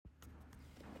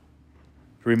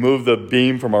to remove the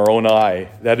beam from our own eye.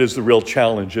 That is the real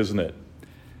challenge, isn't it?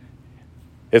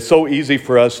 It's so easy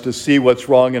for us to see what's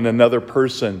wrong in another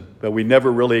person, but we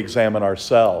never really examine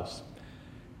ourselves.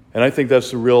 And I think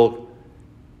that's the real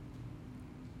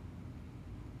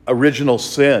original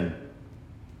sin.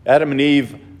 Adam and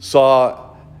Eve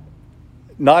saw,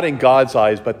 not in God's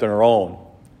eyes, but their own.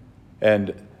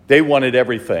 And they wanted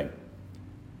everything.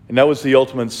 And that was the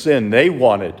ultimate sin. They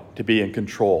wanted to be in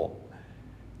control.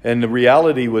 And the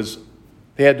reality was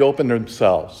they had to open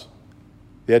themselves.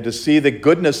 They had to see the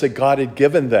goodness that God had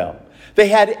given them. They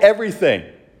had everything.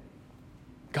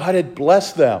 God had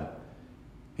blessed them.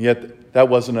 Yet that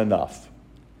wasn't enough.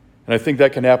 And I think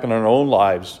that can happen in our own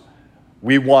lives.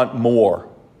 We want more.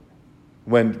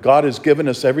 When God has given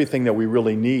us everything that we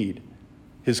really need,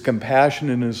 His compassion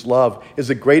and His love is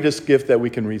the greatest gift that we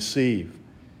can receive.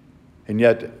 And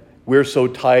yet we're so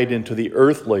tied into the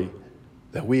earthly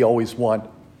that we always want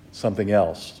something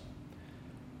else.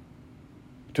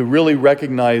 To really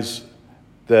recognize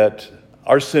that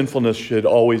our sinfulness should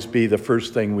always be the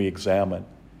first thing we examine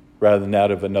rather than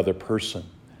that of another person.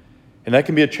 And that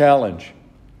can be a challenge.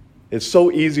 It's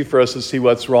so easy for us to see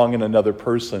what's wrong in another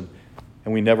person,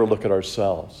 and we never look at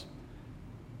ourselves.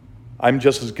 I'm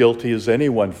just as guilty as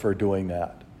anyone for doing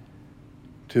that,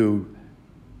 to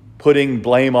putting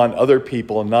blame on other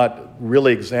people and not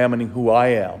really examining who I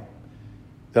am,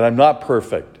 that I'm not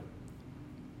perfect.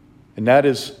 And that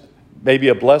is maybe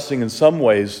a blessing in some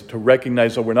ways to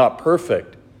recognize that we're not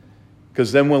perfect.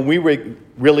 Because then when we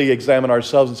really examine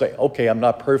ourselves and say, okay, I'm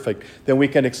not perfect, then we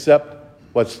can accept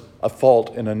what's a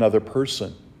fault in another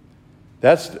person.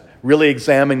 That's really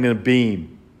examining the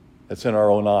beam that's in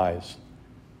our own eyes.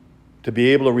 To be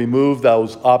able to remove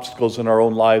those obstacles in our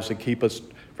own lives and keep us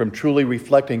from truly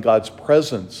reflecting God's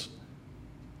presence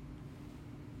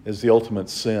is the ultimate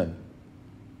sin.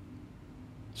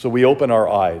 So we open our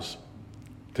eyes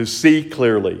to see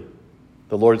clearly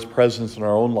the Lord's presence in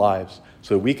our own lives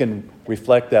so we can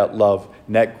reflect that love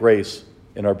and that grace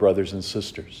in our brothers and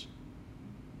sisters.